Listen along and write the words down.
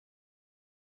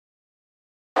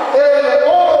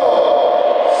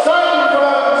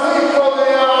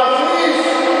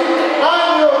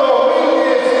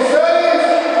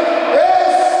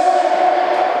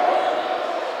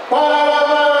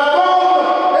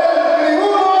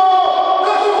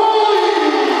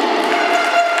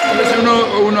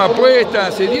una apuesta,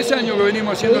 hace 10 años que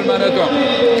venimos haciendo el maratón.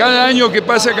 Cada año que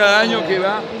pasa, cada año que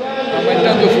va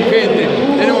aumentando su gente.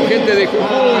 Tenemos gente de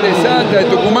Jujuy, de Salta, de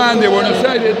Tucumán, de Buenos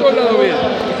Aires, de todos lados bien.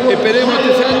 Esperemos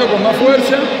este año con más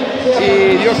fuerza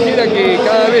y Dios quiera que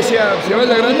cada vez se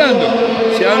vaya agrandando.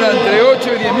 Se habla entre 8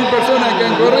 y 10.000 personas que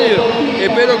han corrido.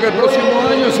 Espero que el próximo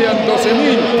año sean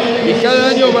 12.000 y cada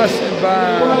año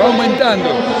va aumentando.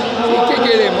 ¿Y qué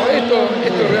queremos?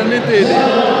 Esto realmente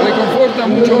reconforta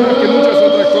mucho más que muchas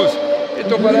otras cosas.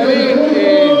 Esto para mí,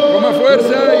 con más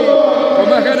fuerza y con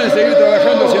más ganas de seguir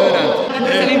trabajando hacia adelante.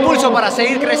 Es el impulso para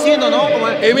seguir creciendo, ¿no?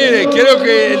 Mire, creo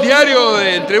que el diario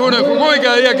del Tribuno de Jujuy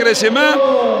cada día crece más,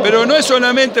 pero no es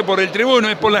solamente por el Tribuno,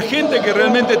 es por la gente que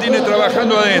realmente tiene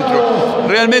trabajando adentro.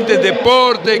 Realmente el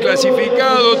deporte,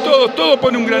 clasificado, todo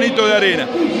pone un granito de arena.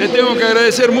 Le tengo que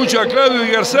agradecer mucho a Claudio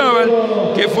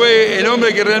Igarzábal, que fue el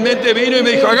hombre que realmente vino y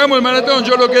me dijo, hagamos el maratón.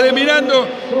 Yo lo quedé mirando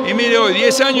y mire hoy,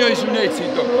 10 años es un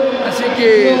éxito. Así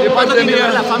que de parte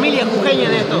mía... la familia jujeña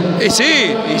en esto?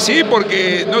 Sí,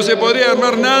 porque no se podría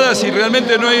armar nada si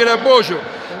realmente no hay el apoyo.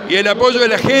 Y el apoyo de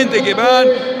la gente que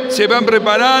se van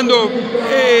preparando,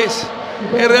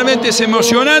 realmente es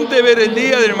emocionante ver el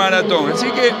día del maratón. Así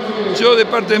que yo de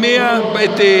parte mía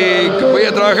voy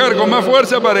a trabajar con más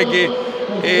fuerza para que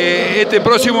este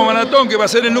próximo maratón, que va a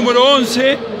ser el número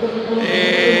 11,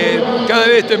 cada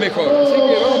vez esté mejor. Así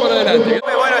que vamos para adelante.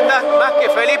 Bueno, estás más que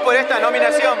feliz por esta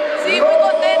nominación. Sí, muy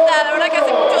contenta. La verdad que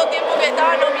hace mucho tiempo que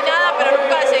estaba nominada, pero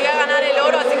nunca llegué a ganar el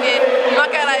oro, así que más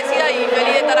que agradecida y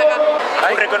feliz de estar acá.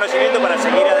 ¿Hay un reconocimiento para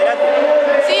seguir adelante?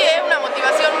 Sí, es una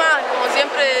motivación más. Como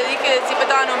siempre dije, siempre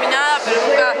estaba nominada.